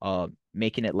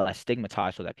 making it less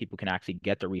stigmatized so that people can actually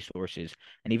get the resources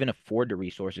and even afford the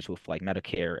resources with like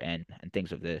Medicare and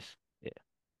things of this. Yeah.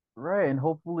 Right. And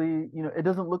hopefully, it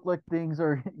doesn't look like things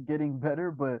are getting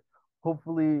better, but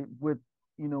hopefully with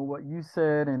what you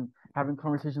said and having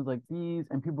conversations like these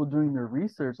and people doing their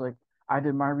research. Like I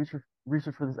did my research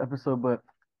for this episode, but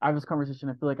I have this conversation.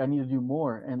 I feel like I need to do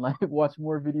more and like watch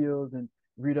more videos and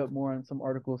read up more on some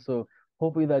articles. So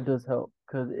hopefully that does help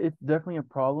because it's definitely a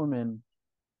problem. And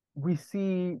we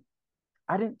see,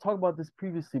 I didn't talk about this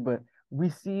previously, but we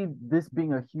see this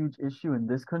being a huge issue in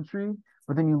this country.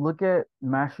 But then you look at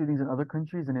mass shootings in other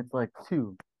countries and it's like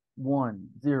two, one,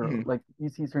 zero. Mhm. Like you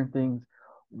see certain things.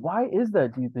 Why is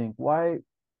that, do you think? Why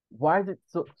is it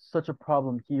such a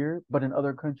problem here, but in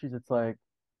other countries it's like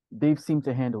they've seemed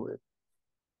to handle it?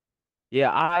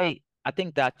 Yeah, I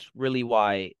think that's really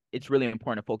why it's really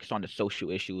important to focus on the social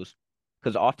issues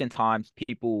because oftentimes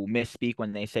people misspeak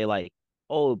when they say like,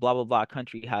 oh, blah blah blah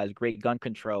country has great gun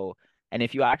control. And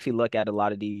if you actually look at a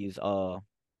lot of these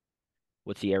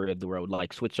what's the area of the world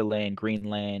like Switzerland,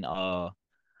 Greenland,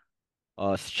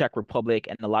 Czech Republic,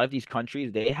 and a lot of these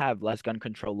countries, they have less gun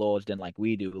control laws than like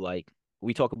we do. Like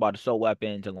we talk about assault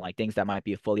weapons and like things that might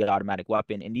be a fully automatic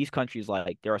weapon. In these countries,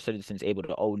 like there are citizens able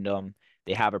to own them.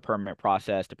 They have a permit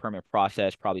process. The permit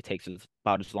process probably takes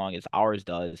about as long as ours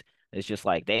does. It's just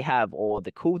like they have all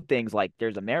the cool things like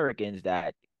there's Americans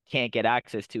that can't get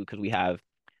access to because we have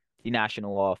the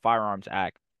National Firearms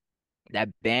Act that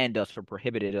banned us or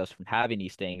prohibited us from having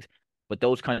these things. But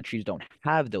those countries don't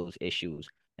have those issues.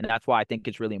 And that's why I think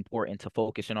it's really important to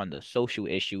focus in on the social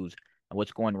issues and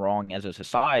what's going wrong as a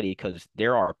society, because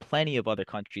there are plenty of other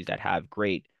countries that have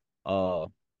great uh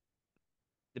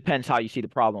depends how you see the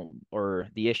problem or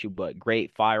the issue, but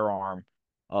great firearm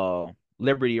uh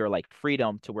liberty or like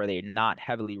freedom to where they're not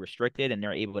heavily restricted and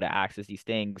they're able to access these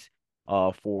things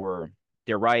for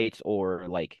their rights or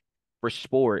like for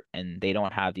sport and they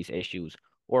don't have these issues.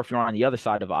 Or if you're on the other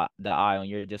side of the aisle and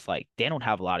you're just like they don't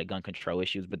have a lot of gun control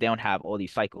issues, but they don't have all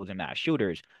these cycles and mass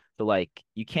shooters. So like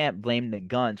you can't blame the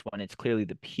guns when it's clearly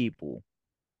the people.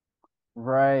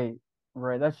 Right,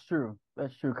 right. That's true.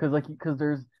 That's true. Because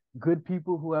there's good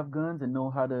people who have guns and know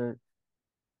how to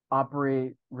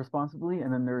operate responsibly,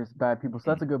 and then there's bad people.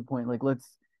 So that's a good point. Like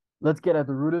let's get at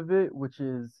the root of it, which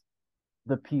is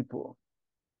the people.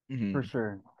 For Mm-hmm.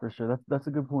 sure, for sure. That's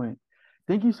a good point.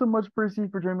 Thank you so much, Percy,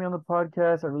 for joining me on the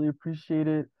podcast. I really appreciate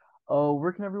it.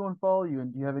 Where can everyone follow you,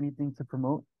 and do you have anything to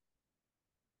promote?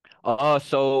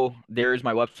 So there's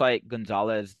my website,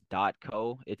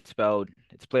 gonzalez.co. It's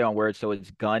play on words, so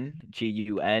it's gun,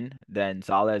 Gun, then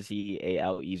Zalez,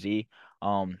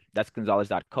 Zalez. That's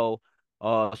gonzalez.co.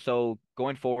 So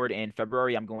going forward in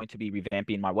February, I'm going to be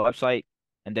revamping my website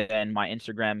and then my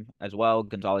Instagram as well,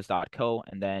 gonzalez.co.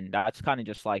 And then that's kind of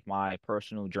just like my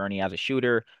personal journey as a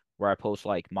shooter, where I post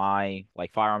like my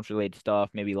like firearms related stuff,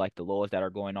 maybe like the laws that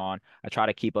are going on. I try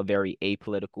to keep a very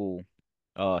apolitical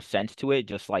sense to it,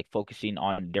 just like focusing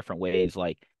on different ways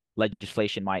like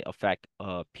legislation might affect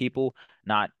people,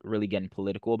 not really getting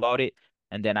political about it.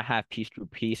 And then I have Peace Through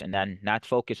Peace, and then that's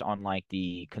focused on like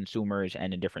the consumers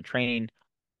and the different training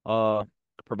uh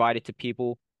provided to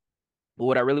people. But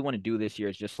what I really want to do this year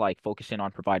is just like focusing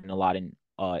on providing a lot in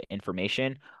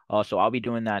information. So I'll be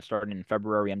doing that starting in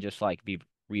February. I'm just like be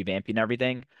revamping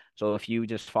everything. So if you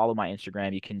just follow my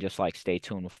Instagram, you can just like stay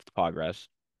tuned with the progress.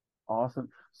 Awesome.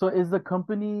 So is the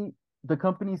company's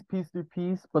Piece Through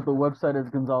Piece, but the website is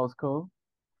Gonzalez Co.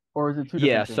 Or is it two Yeah,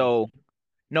 different things? so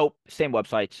nope, same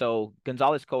website. So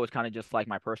Gonzalez Co is kind of just like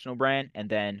my personal brand, and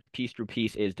then Piece Through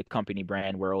Piece is the company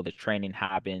brand where all the training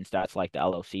happens. That's like the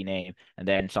LLC name, and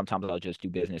then sometimes I'll just do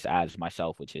business as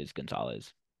myself, which is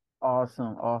Gonzalez.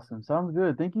 Awesome, awesome. Sounds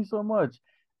good. Thank you so much.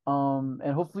 And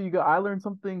hopefully I learned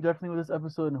something definitely with this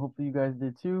episode, and hopefully you guys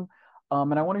did too.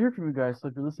 And I want to hear from you guys. So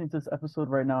if you're listening to this episode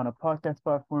right now on a podcast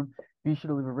platform, be sure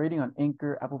to leave a rating on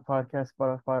Anchor, Apple Podcasts,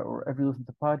 Spotify, or wherever you listen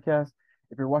to podcasts.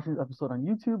 If you're watching this episode on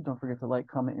YouTube, don't forget to like,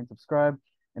 comment, and subscribe.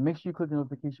 And make sure you click the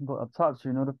notification bell up top so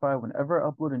you're notified whenever I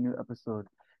upload a new episode.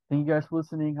 Thank you guys for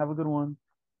listening. Have a good one.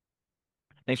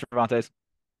 Thanks, Cervantes.